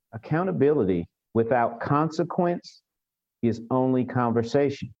Accountability without consequence is only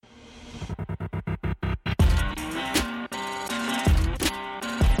conversation.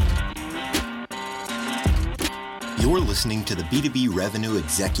 You're listening to the B2B Revenue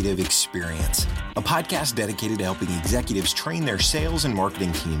Executive Experience, a podcast dedicated to helping executives train their sales and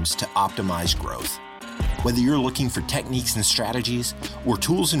marketing teams to optimize growth. Whether you're looking for techniques and strategies or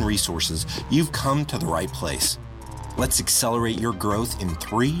tools and resources, you've come to the right place. Let's accelerate your growth in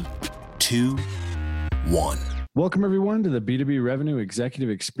 3, 2, 1. Welcome, everyone, to the B2B Revenue Executive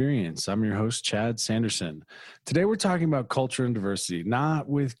Experience. I'm your host, Chad Sanderson. Today, we're talking about culture and diversity, not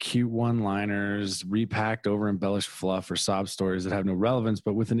with cute one-liners, repacked over embellished fluff or sob stories that have no relevance,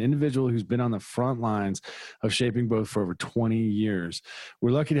 but with an individual who's been on the front lines of shaping both for over 20 years.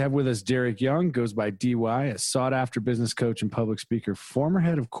 We're lucky to have with us Derek Young, goes by DY, a sought-after business coach and public speaker, former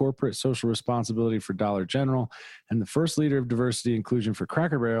head of corporate social responsibility for Dollar General, and the first leader of diversity inclusion for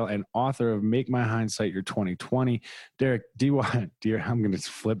Cracker Barrel, and author of Make My Hindsight Your 2020. Derek, DY, I'm going to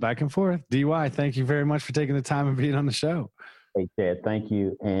flip back and forth. DY, thank you very much for taking the time and being on the show. Hey, Chad, thank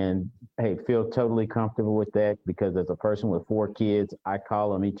you. And hey, feel totally comfortable with that because as a person with 4 kids, I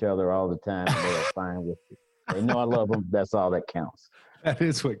call them each other all the time and they're fine with it. They know I love them. That's all that counts. That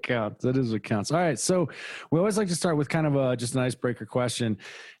is what counts. That is what counts. All right. So we always like to start with kind of just an icebreaker question.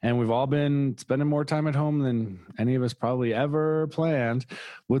 And we've all been spending more time at home than any of us probably ever planned.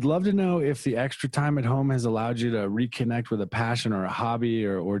 Would love to know if the extra time at home has allowed you to reconnect with a passion or a hobby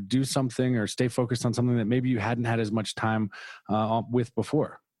or do something or stay focused on something that maybe you hadn't had as much time with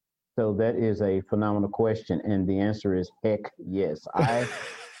before. So that is a phenomenal question. And the answer is heck yes.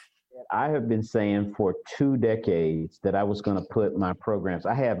 I have been saying for 2 decades that I was going to put my programs.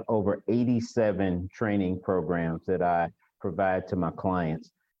 I have over 87 training programs that I provide to my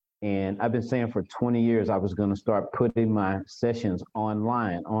clients. And I've been saying for 20 years, I was going to start putting my sessions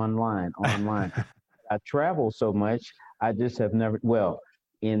online. I travel so much. I just have never,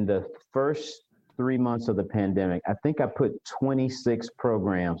 in the first 3 months of the pandemic, I think I put 26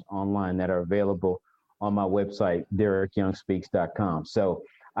 programs online that are available on my website, DerekYoungSpeaks.com. So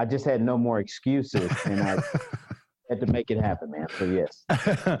I just had no more excuses, and I had to make it happen, man. So yes.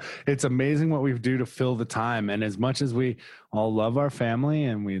 It's amazing what we do to fill the time. And as much as we all love our family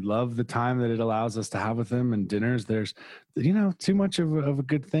and we love the time that it allows us to have with them and dinners, there's, too much of a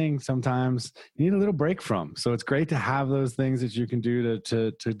good thing sometimes you need a little break from. So it's great to have those things that you can do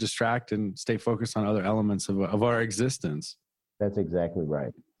to distract and stay focused on other elements of our existence. That's exactly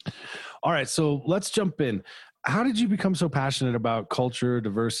right. All right. So let's jump in. How did you become so passionate about culture,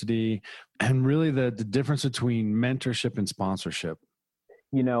 diversity, and really the difference between mentorship and sponsorship?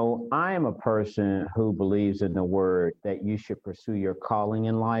 I am a person who believes in the word that you should pursue your calling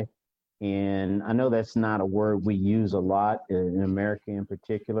in life. And I know that's not a word we use a lot in America in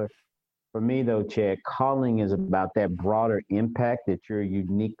particular. For me, though, Chad, calling is about that broader impact that you're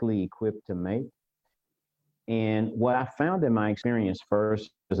uniquely equipped to make. And what I found in my experience first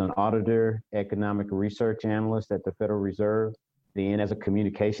as an auditor, economic research analyst at the Federal Reserve, then as a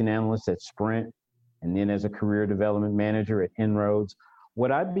communication analyst at Sprint, and then as a career development manager at En-ROADS,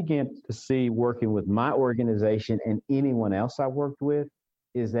 what I began to see working with my organization and anyone else I worked with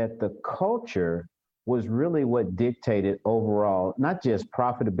is that the culture was really what dictated overall, not just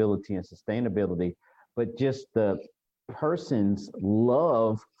profitability and sustainability, but just the person's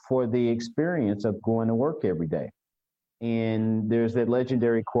love for the experience of going to work every day. And there's that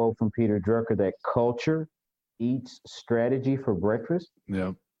legendary quote from Peter Drucker that culture eats strategy for breakfast.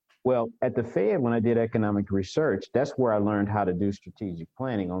 Yeah. Well, at the Fed, when I did economic research, that's where I learned how to do strategic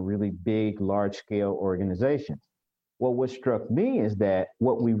planning on really big, large scale organizations. Well, what struck me is that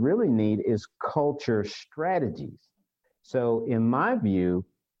what we really need is culture strategies. So in my view,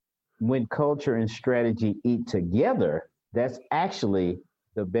 when culture and strategy eat together, that's actually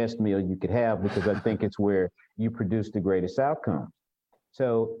the best meal you could have because I think it's where you produce the greatest outcomes.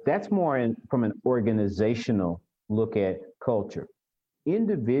 So that's more from an organizational look at culture.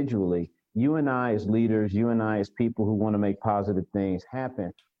 Individually, you and I as leaders, you and I as people who want to make positive things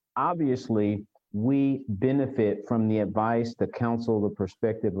happen, obviously we benefit from the advice, the counsel, the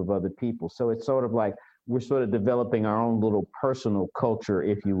perspective of other people. So it's sort of like we're sort of developing our own little personal culture,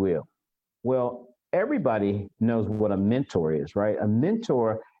 if you will. Well, everybody knows what a mentor is, right? A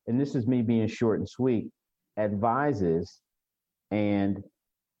mentor, and this is me being short and sweet, advises and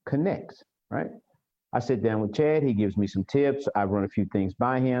connects, right? I sit down with Chad, he gives me some tips, I run a few things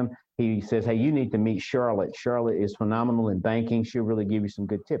by him. He says, hey, you need to meet Charlotte. Charlotte is phenomenal in banking. She'll really give you some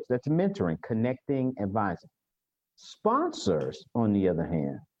good tips. That's mentoring, connecting, advising. Sponsors, on the other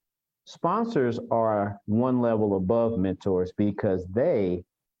hand, sponsors are one level above mentors because they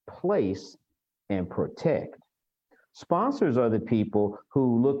place, and protect. Sponsors are the people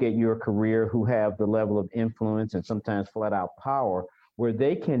who look at your career, who have the level of influence and sometimes flat out power where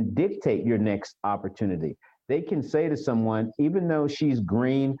they can dictate your next opportunity. They can say to someone, even though she's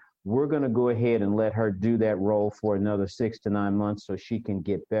green, we're going to go ahead and let her do that role for another 6 to 9 months so she can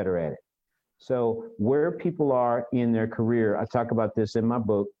get better at it. So where people are in their career, I talk about this in my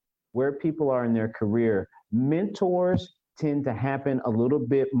book, where people are in their career, mentors tend to happen a little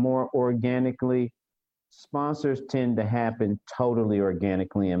bit more organically. Sponsors tend to happen totally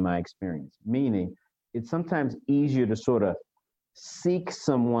organically in my experience, meaning it's sometimes easier to sort of seek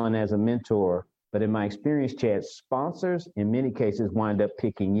someone as a mentor, but in my experience, Chad, sponsors in many cases wind up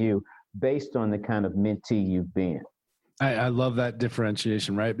picking you based on the kind of mentee you've been. I love that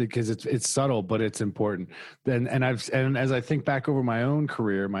differentiation, right? Because it's subtle, but it's important. And as I think back over my own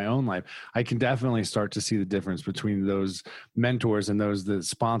career, my own life, I can definitely start to see the difference between those mentors and the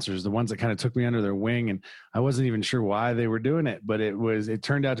sponsors, the ones that kind of took me under their wing. And I wasn't even sure why they were doing it, but it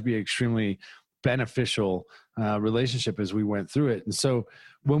turned out to be extremely beneficial relationship as we went through it. And so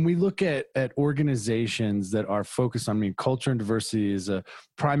when we look at organizations that are focused on, culture and diversity is a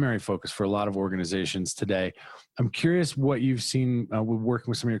primary focus for a lot of organizations today. I'm curious what you've seen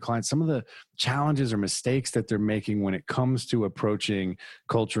working with some of your clients, some of the challenges or mistakes that they're making when it comes to approaching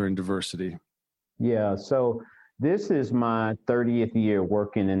culture and diversity. Yeah, so this is my 30th year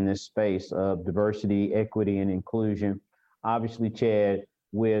working in this space of diversity, equity, and inclusion. Obviously, Chad,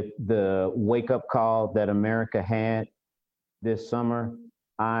 with the wake-up call that America had this summer,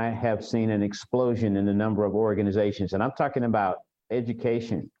 I have seen an explosion in the number of organizations, and I'm talking about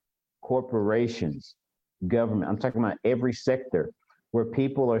education, corporations, government. I'm talking about every sector where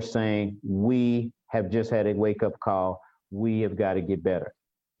people are saying, we have just had a wake-up call. We have got to get better.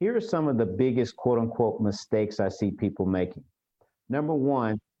 Here are some of the biggest quote-unquote mistakes I see people making. Number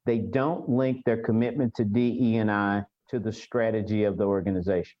one, they don't link their commitment to DE&I to the strategy of the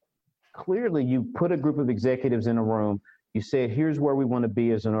organization. Clearly, you put a group of executives in a room, you said, here's where we want to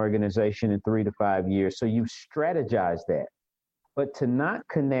be as an organization in 3 to 5 years. So you strategize that. But to not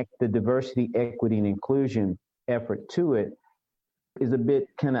connect the diversity, equity, and inclusion effort to it is a bit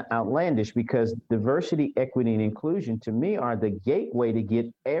kind of outlandish, because diversity, equity, and inclusion to me are the gateway to get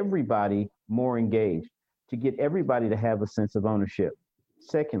everybody more engaged, to get everybody to have a sense of ownership.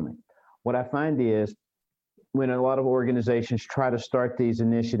 Secondly, what I find is when a lot of organizations try to start these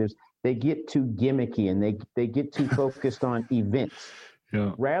initiatives, they get too gimmicky and they get too focused on events.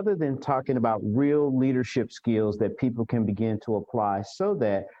 Yeah. Rather than talking about real leadership skills that people can begin to apply so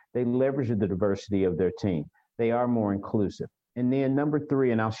that they leverage the diversity of their team. They are more inclusive. And then number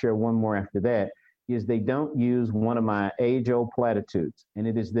three, and I'll share one more after that, is they don't use one of my age-old platitudes, and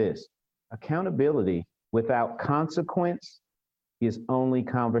it is this: accountability without consequence is only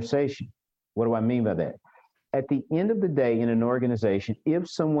conversation. What do I mean by that? At the end of the day in an organization, if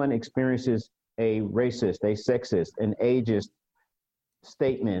someone experiences a racist, a sexist, an ageist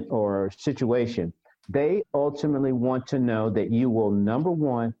statement or situation, they ultimately want to know that you will, number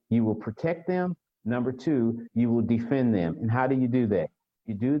one, you will protect them. Number two, you will defend them. And how do you do that?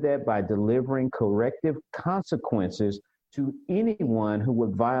 You do that by delivering corrective consequences to anyone who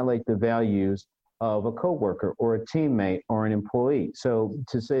would violate the values of a coworker or a teammate or an employee. So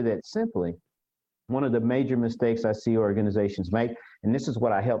to say that simply, one of the major mistakes I see organizations make, and this is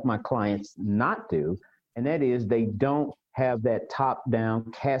what I help my clients not do, and that is they don't have that top-down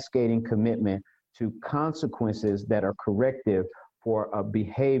cascading commitment to consequences that are corrective for a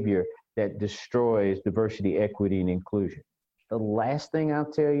behavior that destroys diversity, equity, and inclusion. The last thing I'll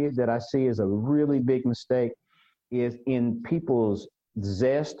tell you that I see is a really big mistake is in people's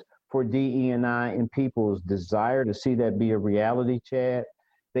zest for DE&I and people's desire to see that be a reality, Chad.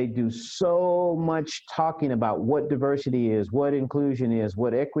 They do so much talking about what diversity is, what inclusion is,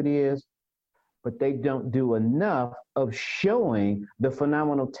 what equity is, but they don't do enough of showing the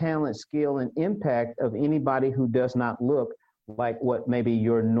phenomenal talent, skill, and impact of anybody who does not look like what maybe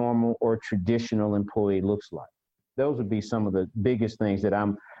your normal or traditional employee looks like. Those would be some of the biggest things that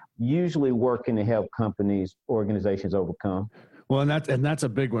I'm usually working to help companies, organizations overcome. Well, and that's a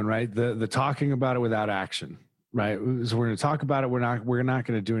big one, right? The talking about it without action. Right. So we're going to talk about it. We're not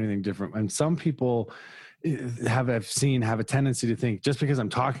going to do anything different. And some people have a tendency to think just because I'm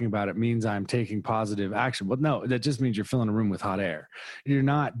talking about it means I'm taking positive action. Well, no, that just means you're filling a room with hot air. You're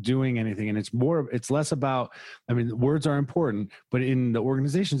not doing anything. And it's less about, words are important, but in the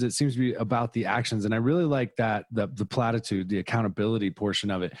organizations, it seems to be about the actions. And I really like that, the platitude, the accountability portion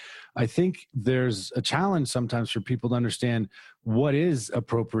of it. I think there's a challenge sometimes for people to understand what is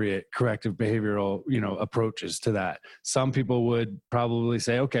appropriate corrective behavioral, approaches to that? Some people would probably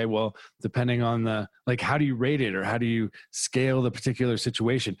say, okay, well, depending on how do you rate it or how do you scale the particular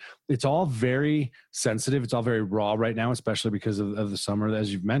situation? It's all very sensitive. It's all very raw right now, especially because of the summer,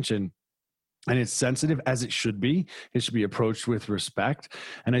 as you've mentioned. And it's sensitive as it should be. It should be approached with respect.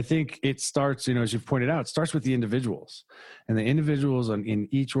 And I think it starts, as you've pointed out, it starts with the individuals. And the individuals in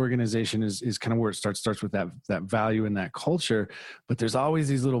each organization is kind of where it starts with that value and that culture. But there's always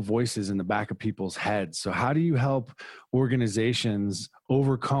these little voices in the back of people's heads. So how do you help organizations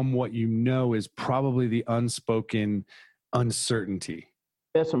overcome what is probably the unspoken uncertainty?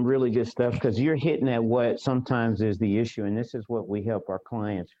 That's some really good stuff, because you're hitting at what sometimes is the issue. And this is what we help our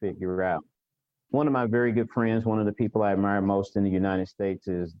clients figure out. One of my very good friends, one of the people I admire most in the United States,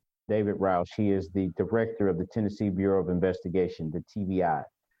 is David Roush. He is the director of the Tennessee Bureau of Investigation, the TBI.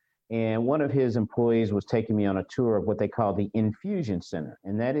 And one of his employees was taking me on a tour of what they call the Infusion Center.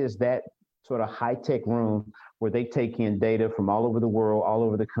 And that is that sort of high-tech room where they take in data from all over the world, all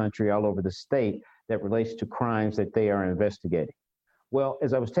over the country, all over the state that relates to crimes that they are investigating. Well,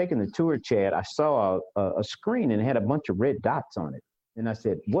 as I was taking the tour, Chad, I saw a screen and it had a bunch of red dots on it. And I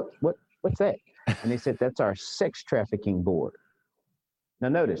said, what's that? And they said, that's our sex trafficking board. Now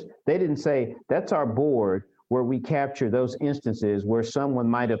notice, they didn't say, that's our board where we capture those instances where someone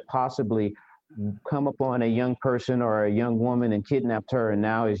might have possibly come upon a young person or a young woman and kidnapped her and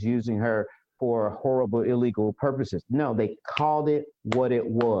now is using her for horrible, illegal purposes. No, they called it what it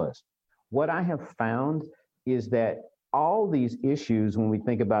was. What I have found is that all these issues, when we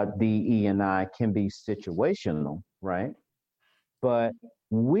think about DE&I, can be situational, right? But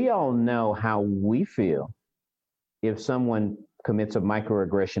we all know how we feel if someone commits a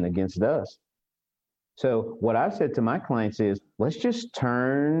microaggression against us. So what I've said to my clients is, let's just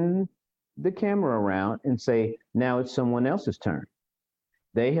turn the camera around and say, now it's someone else's turn.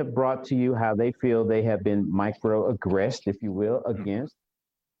 They have brought to you how they feel they have been microaggressed, if you will, against.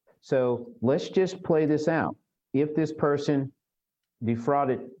 So let's just play this out. If this person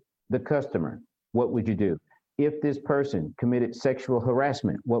defrauded the customer, what would you do? If this person committed sexual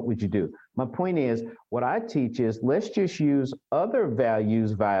harassment, what would you do? My point is, what I teach is, let's just use other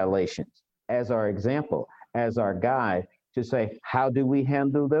values violations as our example, as our guide, to say, how do we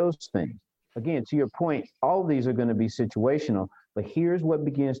handle those things? Again, to your point, all of these are going to be situational, but here's what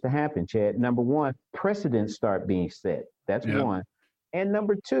begins to happen, Chad. Number one, precedents start being set. That's one. And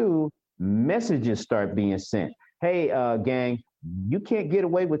number two, messages start being sent. Hey, gang, you can't get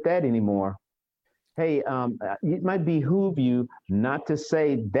away with that anymore. Hey, it might behoove you not to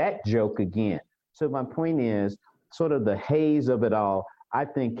say that joke again. So my point is, sort of the haze of it all, I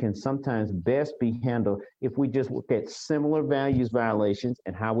think, can sometimes best be handled if we just look at similar values violations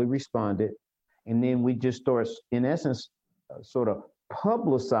and how we responded. And then we just start, in essence, sort of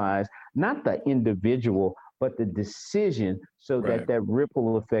publicize, not the individual, but the decision, so that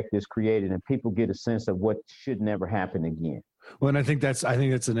ripple effect is created and people get a sense of what should never happen again. Well, and I think that's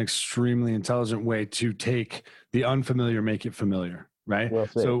an extremely intelligent way to take the unfamiliar, make it familiar, right? Well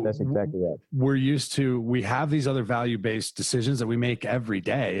said. So that's exactly right. We have these other value-based decisions that we make every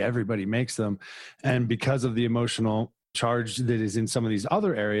day. Everybody makes them. And because of the emotional charge that is in some of these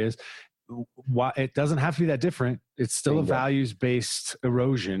other areas, it doesn't have to be that different. It's still a values-based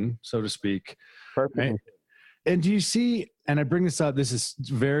erosion, so to speak. Perfect. Right? And do you see, and I bring this up, this is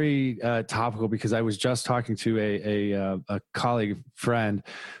very topical because I was just talking to a colleague, friend,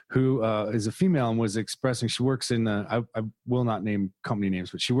 who is a female and was expressing, she works in, I will not name company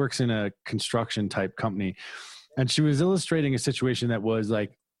names, but she works in a construction type company. And she was illustrating a situation that was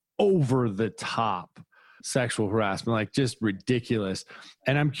like over the top sexual harassment, like just ridiculous.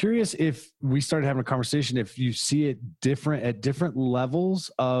 And I'm curious, if we started having a conversation, if you see it different at different levels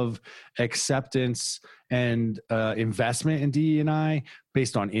of acceptance and investment in DE&I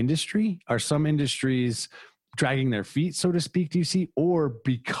based on industry. Are some industries dragging their feet, so to speak, do you see? Or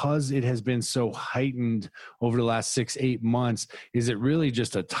because it has been so heightened over the last 6-8 months, is it really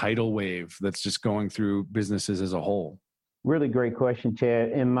just a tidal wave that's just going through businesses as a whole? Really great question,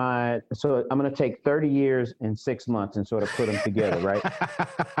 Chad. So I'm going to take 30 years and 6 months and sort of put them together, right?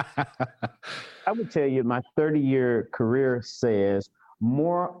 I would tell you my 30-year career says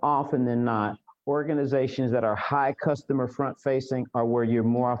more often than not, organizations that are high customer front facing are where you're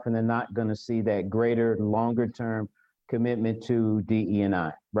more often than not going to see that greater, longer term commitment to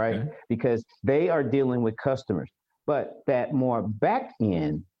DE&I, right? Okay. Because they are dealing with customers. But that more back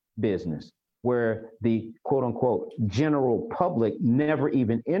end business, where the quote unquote general public never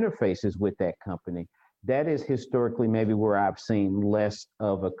even interfaces with that company, that is historically maybe where I've seen less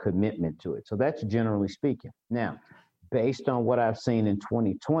of a commitment to it. So that's generally speaking. Now, based on what I've seen in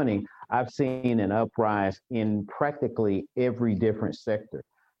 2020, I've seen an uprise in practically every different sector.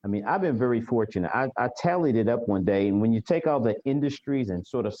 I mean, I've been very fortunate. I tallied it up one day, and when you take all the industries and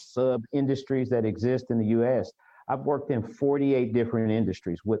sort of sub-industries that exist in the U.S., I've worked in 48 different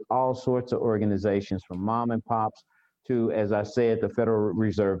industries with all sorts of organizations, from mom and pops to, as I said, the Federal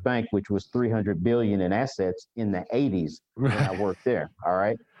Reserve Bank, which was $300 billion in assets in the 80s when I worked there, all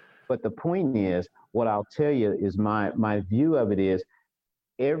right? But the point is, what I'll tell you is my view of it is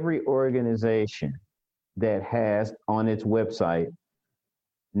every organization that has on its website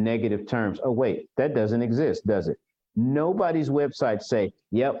negative terms. Oh, wait, that doesn't exist, does it? Nobody's website say,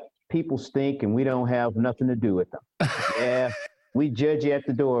 yep, people stink and we don't have nothing to do with them. Yeah, we judge you at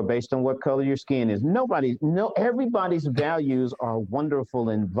the door based on what color your skin is. Everybody's values are wonderful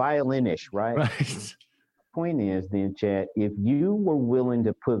and violinish, right? Right. Point is then, Chad, if you were willing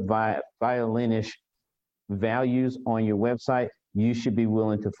to put violinish values on your website, you should be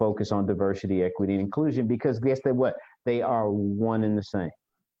willing to focus on diversity, equity, and inclusion, because guess what? They are one and the same.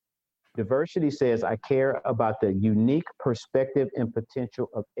 Diversity says, I care about the unique perspective and potential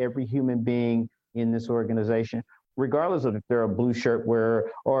of every human being in this organization, regardless of if they're a blue shirt wearer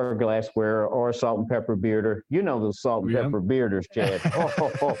or a glass wearer or a salt and pepper bearder. You know those salt and pepper bearders, Chad.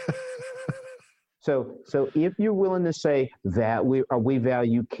 So if you're willing to say that we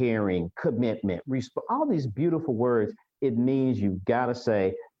value caring, commitment, all these beautiful words, it means you've got to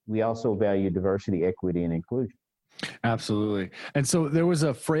say we also value diversity, equity, and inclusion. Absolutely. And so there was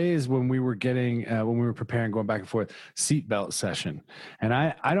a phrase when we were preparing, going back and forth, seatbelt session. And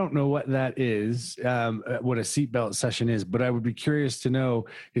I don't know what that is, what a seatbelt session is, but I would be curious to know,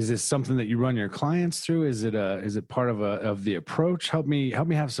 is this something that you run your clients through? Is it part of the approach? Help me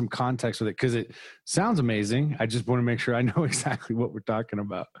have some context with it, because it sounds amazing. I just want to make sure I know exactly what we're talking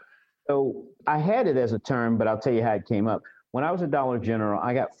about. So I had it as a term, but I'll tell you how it came up. When I was at Dollar General,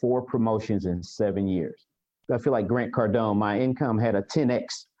 I got 4 promotions in 7 years. I feel like Grant Cardone. My income had a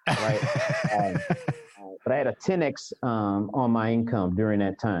 10x, right? But I had a 10x on my income during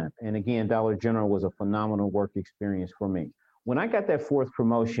that time. And again, Dollar General was a phenomenal work experience for me. When I got that 4th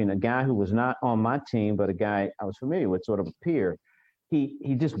promotion, a guy who was not on my team, but a guy I was familiar with, sort of a peer,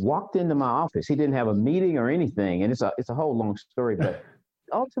 he just walked into my office. He didn't have a meeting or anything. And it's a whole long story, but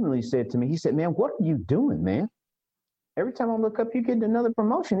ultimately said to me, he said, man, what are you doing, man? Every time I look up, you get another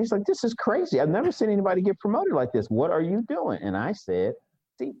promotion. He's like, this is crazy. I've never seen anybody get promoted like this. What are you doing? And I said,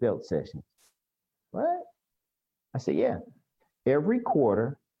 seatbelt session. What? I said, yeah. Every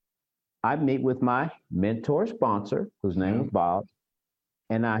quarter, I meet with my mentor sponsor, whose name is Bob,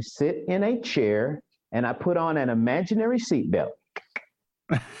 and I sit in a chair and I put on an imaginary seatbelt.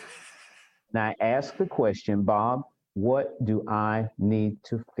 And I ask the question, Bob, what do I need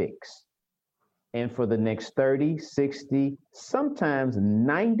to fix? And for the next 30, 60, sometimes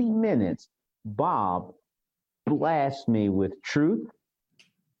 90 minutes, Bob blasts me with truth,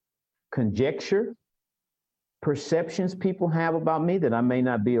 conjecture, perceptions people have about me that I may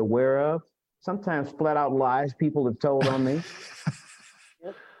not be aware of, sometimes flat out lies people have told on me.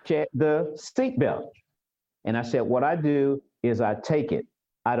 Check the seatbelt. And I said, what I do is I take it.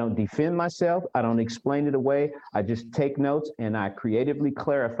 I don't defend myself. I don't explain it away. I just take notes and I creatively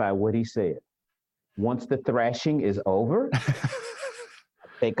clarify what he said. Once the thrashing is over, I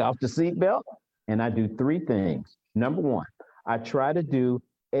take off the seatbelt and I do 3 things. Number 1, I try to do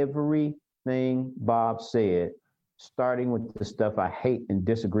everything Bob said, starting with the stuff I hate and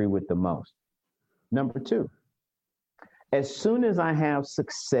disagree with the most. Number 2, as soon as I have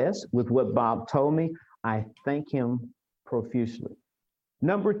success with what Bob told me, I thank him profusely.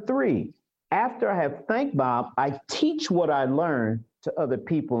 Number 3, after I have thanked Bob, I teach what I learned to other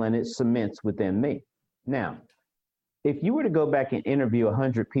people and it cements within me. Now, if you were to go back and interview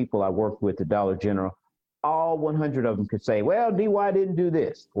 100 people I worked with at Dollar General, all 100 of them could say, well, DY didn't do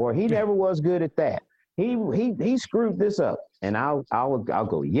this, or he never was good at that. He screwed this up. And I'll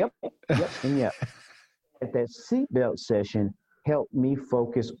go, yep, and yep. At that seatbelt session helped me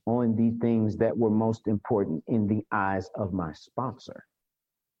focus on the things that were most important in the eyes of my sponsor.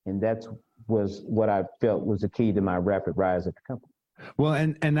 And that was what I felt was the key to my rapid rise at the company. Well,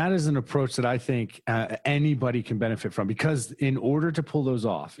 and that is an approach that I think anybody can benefit from, because in order to pull those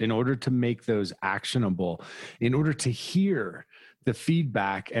off, in order to make those actionable, in order to hear the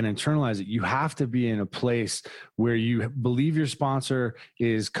feedback and internalize it, you have to be in a place where you believe your sponsor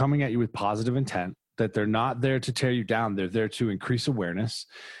is coming at you with positive intent. that they're not there to tear you down. They're there to increase awareness.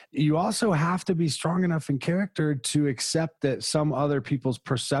 You also have to be strong enough in character to accept that some other people's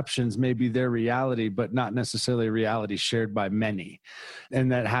perceptions may be their reality, but not necessarily a reality shared by many.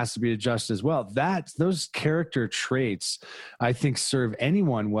 And that has to be adjusted as well. Those character traits, I think, serve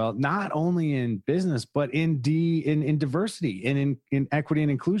anyone well, not only in business, but in diversity and in equity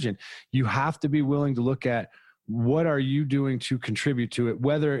and inclusion. You have to be willing to look at what are you doing to contribute to it,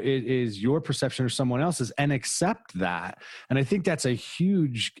 whether it is your perception or someone else's, and accept that. And I think that's a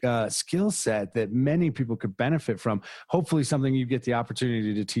huge skill set that many people could benefit from. Hopefully something you get the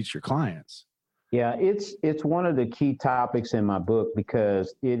opportunity to teach your clients. Yeah, it's one of the key topics in my book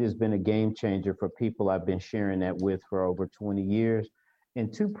because it has been a game changer for people I've been sharing that with for over 20 years.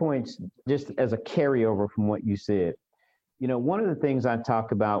 And 2 points, just as a carryover from what you said. You know, one of the things I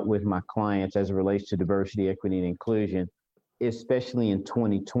talk about with my clients as it relates to diversity, equity, and inclusion, especially in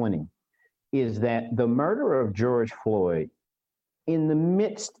 2020, is that the murder of George Floyd in the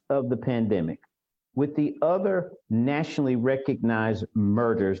midst of the pandemic, with the other nationally recognized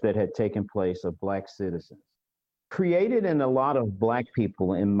murders that had taken place of Black citizens, created in a lot of Black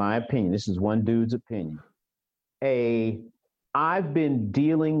people, in my opinion, this is one dude's opinion, I've been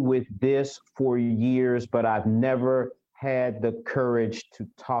dealing with this for years, but I've never had the courage to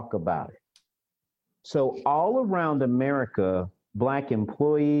talk about it. So all around America, Black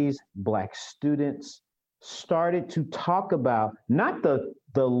employees, Black students started to talk about not the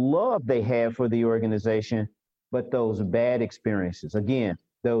love they had for the organization, but those bad experiences. Again,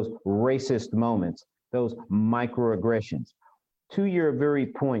 those racist moments, those microaggressions. To your very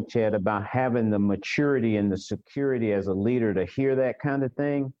point, Chad, about having the maturity and the security as a leader to hear that kind of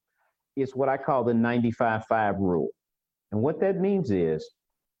thing, it's what I call the 95-5 rule. And what that means is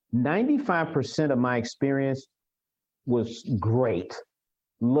 95% of my experience was great.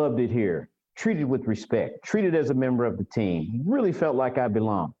 Loved it here. Treated with respect. Treated as a member of the team. Really felt like I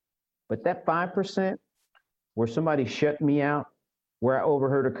belonged. But that 5% where somebody shut me out, where I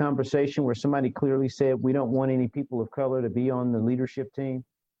overheard a conversation where somebody clearly said, we don't want any people of color to be on the leadership team,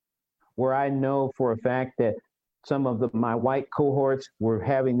 where I know for a fact that some of my white cohorts were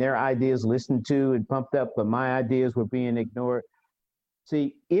having their ideas listened to and pumped up, but my ideas were being ignored.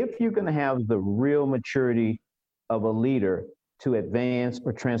 See, if you're going to have the real maturity of a leader to advance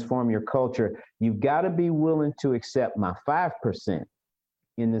or transform your culture, you've got to be willing to accept my 5%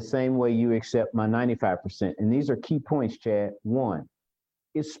 in the same way you accept my 95%. And these are key points, Chad. One,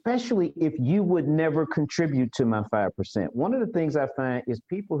 especially if you would never contribute to my 5%. One of the things I find is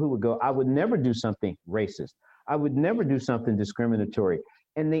people who would go, I would never do something racist. I would never do something discriminatory.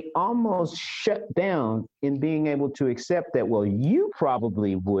 And they almost shut down in being able to accept that, well, you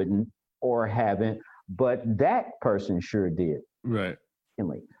probably wouldn't or haven't, but that person sure did. Right.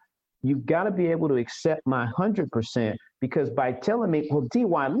 You've got to be able to accept my 100% because by telling me, well,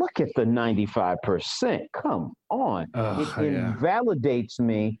 DY, look at the 95%. Come on. It invalidates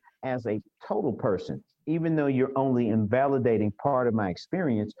me as a total person. Even though you're only invalidating part of my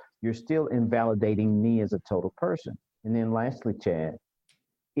experience, you're still invalidating me as a total person. And then lastly, Chad,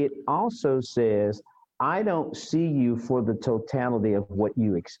 it also says, I don't see you for the totality of what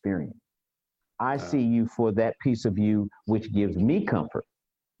you experience. I see you for that piece of you which gives me comfort,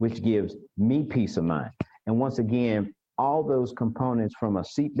 which gives me peace of mind. And once again, all those components from a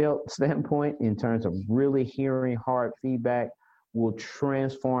seatbelt standpoint, in terms of really hearing hard feedback, will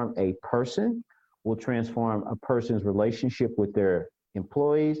transform a person, will transform a person's relationship with their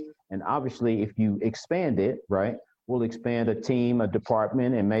employees. And obviously, if you expand it, right, will expand a team, a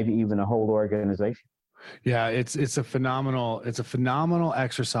department, and maybe even a whole organization. Yeah, it's a phenomenal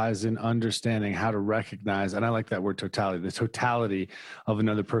exercise in understanding how to recognize, and I like that word totality, the totality of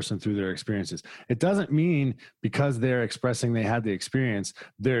another person through their experiences. It doesn't mean because they're expressing they had the experience,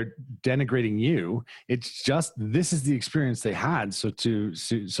 they're denigrating you. It's just, this is the experience they had. So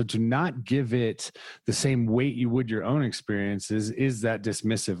to not give it the same weight you would your own experiences is that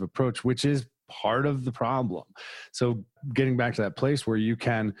dismissive approach, which is part of the problem. So getting back to that place where you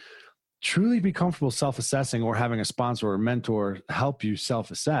can truly be comfortable self-assessing or having a sponsor or a mentor help you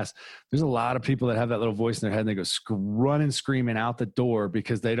self-assess. There's a lot of people that have that little voice in their head and they go running, screaming out the door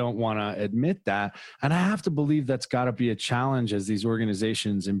because they don't want to admit that. And I have to believe that's got to be a challenge as these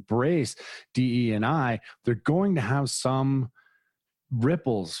organizations embrace DE&I. They're going to have some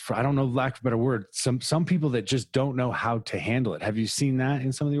ripples, for I don't know, lack of a better word, some people that just don't know how to handle it. Have you seen that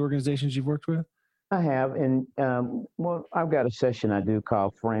in some of the organizations you've worked with? I have, and well, I've got a session I do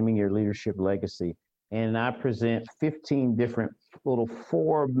called Framing Your Leadership Legacy, and I present 15 different little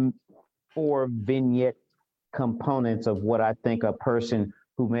four vignette components of what I think a person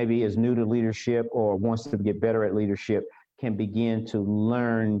who maybe is new to leadership or wants to get better at leadership can begin to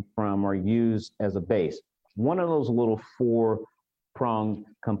learn from or use as a base. One of those little 4-pronged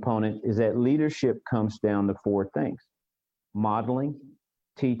components is that leadership comes down to 4 things: modeling,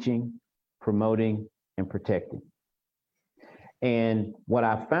 teaching, promoting, and protecting. And what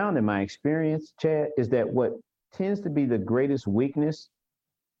I found in my experience, Chad, is that what tends to be the greatest weakness,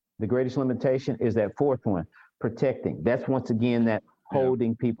 the greatest limitation, is that 4th one, protecting. That's once again that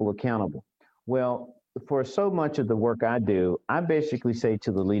holding people accountable. Well, for so much of the work I do, I basically say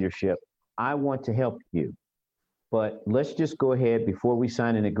to the leadership, I want to help you, but let's just go ahead before we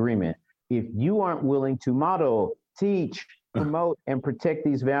sign an agreement. If you aren't willing to model, teach, promote, and protect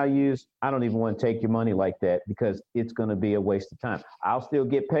these values, I don't even want to take your money like that, because it's going to be a waste of time. I'll still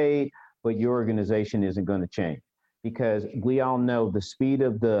get paid, but your organization isn't going to change, because we all know the speed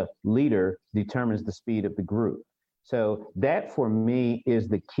of the leader determines the speed of the group. So that for me is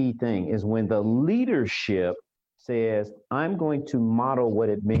the key thing, is when the leadership says, I'm going to model what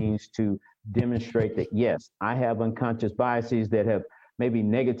it means to demonstrate that, yes, I have unconscious biases that have maybe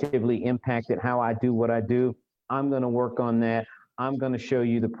negatively impacted how I do what I do. I'm going to work on that. I'm going to show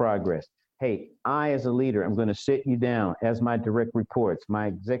you the progress. Hey, I, as a leader, I'm going to sit you down as my direct reports, my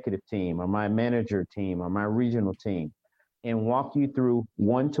executive team or my manager team or my regional team, and walk you through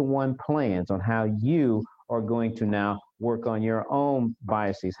one-to-one plans on how you are going to now work on your own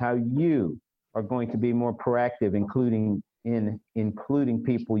biases, how you are going to be more proactive, including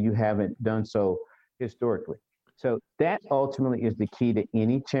people you haven't done so historically. So that ultimately is the key to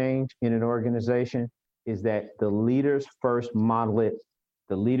any change in an organization, is that the leaders first model it.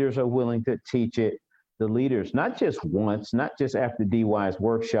 The leaders are willing to teach it. The leaders, not just once, not just after DY's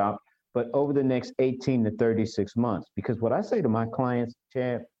workshop, but over the next 18 to 36 months. Because what I say to my clients,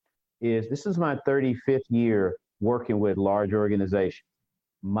 Chad, is this is my 35th year working with large organizations.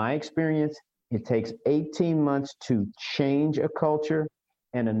 My experience, it takes 18 months to change a culture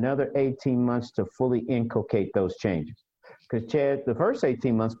and another 18 months to fully inculcate those changes. Because, Chad, the first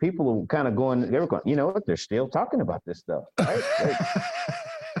 18 months, people were kind of going, they were going, you know what, they're still talking about this stuff, right?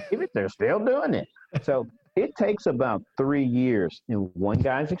 Even they're still doing it. So it takes about 3 years in one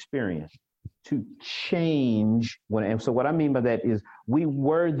guy's experience to change. And so what I mean by that is we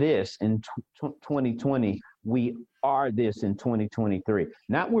were this in 2020. We are this in 2023.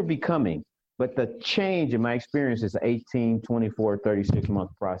 Not we're becoming, but the change in my experience is 18, 24,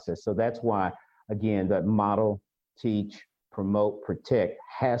 36-month process. So that's why, again, that model, teach, promote, protect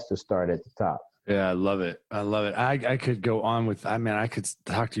has to start at the top. Yeah, I love it. I love it. I could go on with, I could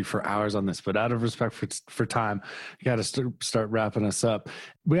talk to you for hours on this, but out of respect for time, you got to start wrapping us up.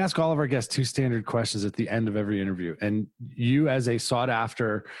 We ask all of our guests 2 standard questions at the end of every interview. And you, as a sought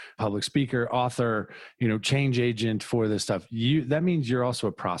after public speaker, author, change agent for this stuff, that means you're also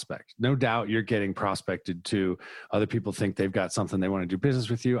a prospect. No doubt you're getting prospected to. Other people think they've got something they want to do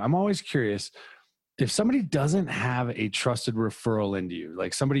business with you. I'm always curious, if somebody doesn't have a trusted referral into you,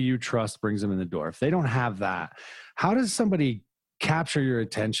 like somebody you trust brings them in the door, if they don't have that, how does somebody capture your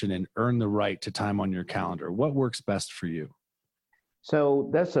attention and earn the right to time on your calendar? What works best for you?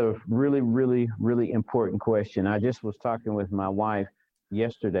 So that's a really, really, really important question. I just was talking with my wife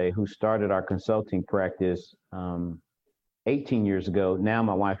yesterday, who started our consulting practice 18 years ago. Now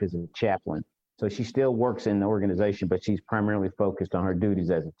my wife is a chaplain. So she still works in the organization, but she's primarily focused on her duties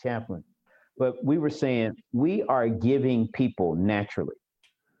as a chaplain. But we were saying we are giving people naturally.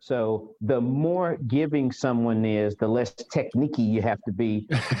 So the more giving someone is, the less techniquey you have to be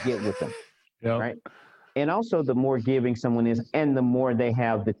to get with them, yep. Right? And also the more giving someone is, and the more they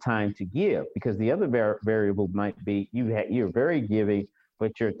have the time to give, because the other variable might be you're very giving,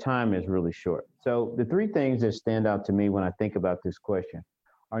 but your time is really short. So the 3 things that stand out to me when I think about this question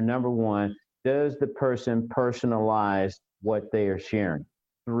are, number 1, does the person personalize what they are sharing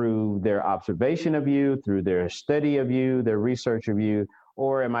through their observation of you, through their study of you, their research of you?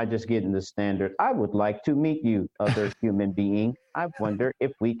 Or am I just getting the standard, I would like to meet you, other human being. I wonder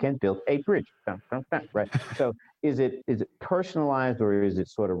if we can build a bridge, right? So is it personalized, or is it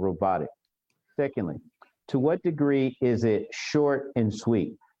sort of robotic? Secondly, to what degree is it short and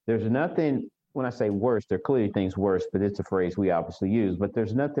sweet? There's nothing, when I say worse, there are clearly things worse, but it's a phrase we obviously use, but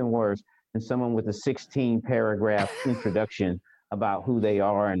there's nothing worse than someone with a 16-paragraph introduction about who they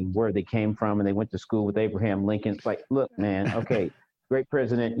are and where they came from, and they went to school with Abraham Lincoln. It's like, look, man, okay, great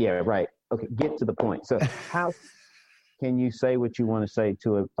president, yeah, right. Okay, get to the point. So how can you say what you want to say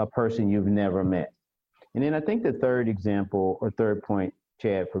to a person you've never met? And then I think the third example or third point,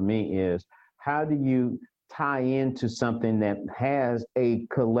 Chad, for me is, how do you tie into something that has a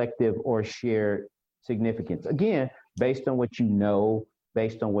collective or shared significance? Again, based on what you know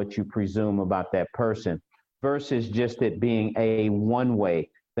based on what you presume about that person versus just it being a one-way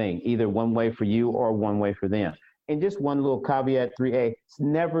thing, either one way for you or one way for them. And just one little caveat, 3A,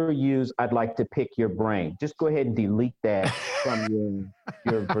 never use, I'd like to pick your brain. Just go ahead and delete that from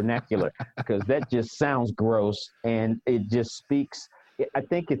your vernacular, because that just sounds gross. And it just speaks, I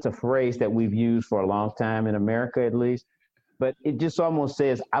think it's a phrase that we've used for a long time in America, at least. But it just almost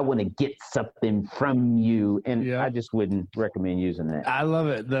says, I want to get something from you. And I just wouldn't recommend using that. I love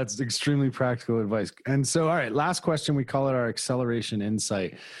it. That's extremely practical advice. And so, all right, last question. We call it our acceleration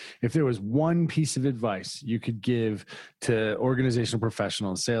insight. If there was one piece of advice you could give to organizational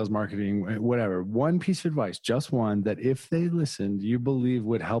professionals, sales, marketing, whatever, one piece of advice, just one, that if they listened, you believe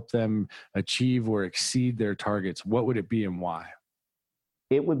would help them achieve or exceed their targets, what would it be and why?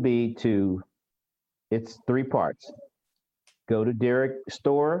 It would be it's 3 parts. Go to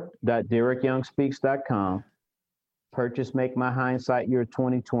store.derekyoungspeaks.com, purchase Make My Hindsight Year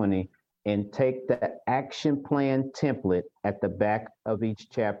 2020, and take the action plan template at the back of each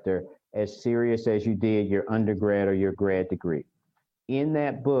chapter as serious as you did your undergrad or your grad degree. In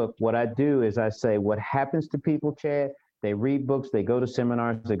that book, what I do is I say, what happens to people, Chad? They read books, they go to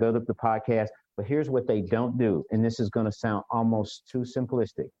seminars, they go to the podcast, but here's what they don't do. And this is going to sound almost too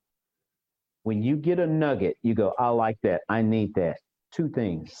simplistic. When you get a nugget, you go, I like that. I need that. 2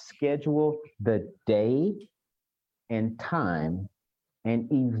 things. Schedule the day and time and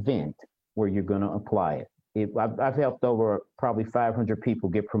event where you're going to apply it. I've helped over probably 500 people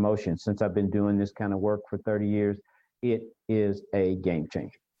get promotions since I've been doing this kind of work for 30 years. It is a game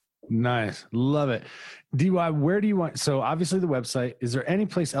changer. Nice. Love it. DY, where do you want, so obviously the website, is there any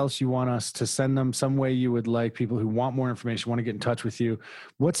place else you want us to send them, some way you would like people who want more information, want to get in touch with you?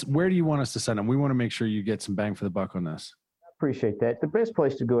 Where do you want us to send them? We want to make sure you get some bang for the buck on this. I appreciate that. The best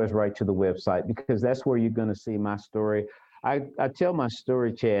place to go is right to the website, because that's where you're going to see my story. I tell my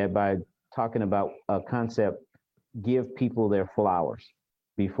story, Chad, by talking about a concept, give people their flowers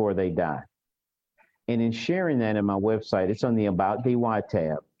before they die. And in sharing that in my website, it's on the About DY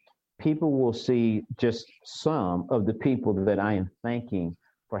tab. People will see just some of the people that I am thanking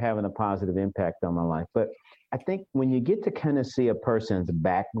for having a positive impact on my life. But I think when you get to kind of see a person's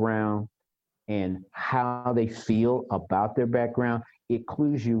background and how they feel about their background, it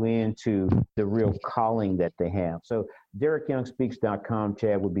clues you into the real calling that they have. So DerekYoungSpeaks.com,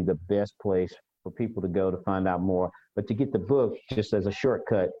 Chad, would be the best place for people to go to find out more. But to get the book, just as a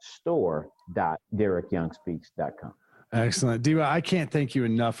shortcut, store.DerekYoungSpeaks.com. Excellent. Diva, I can't thank you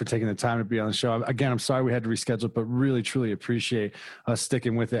enough for taking the time to be on the show. Again, I'm sorry we had to reschedule it, but really, truly appreciate us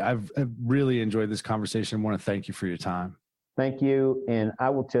sticking with it. I've really enjoyed this conversation. I want to thank you for your time. Thank you. And I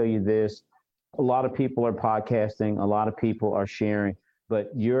will tell you this, a lot of people are podcasting, a lot of people are sharing, but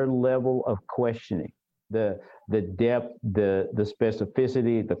your level of questioning, the depth, the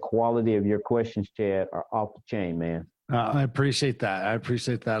specificity, the quality of your questions, Chad, are off the chain, man. I appreciate that. I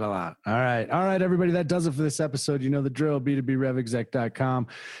appreciate that a lot. All right, everybody. That does it for this episode. You know the drill, b2brevexec.com.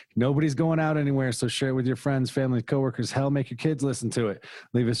 Nobody's going out anywhere, so share it with your friends, family, coworkers. Hell, make your kids listen to it.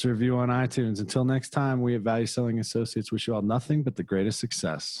 Leave us a review on iTunes. Until next time, we at Value Selling Associates wish you all nothing but the greatest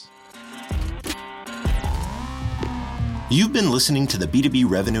success. You've been listening to the B2B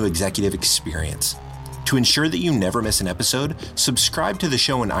Revenue Executive Experience. To ensure that you never miss an episode, subscribe to the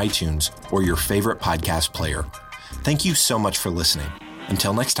show on iTunes or your favorite podcast player. Thank you so much for listening.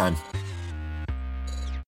 Until next time.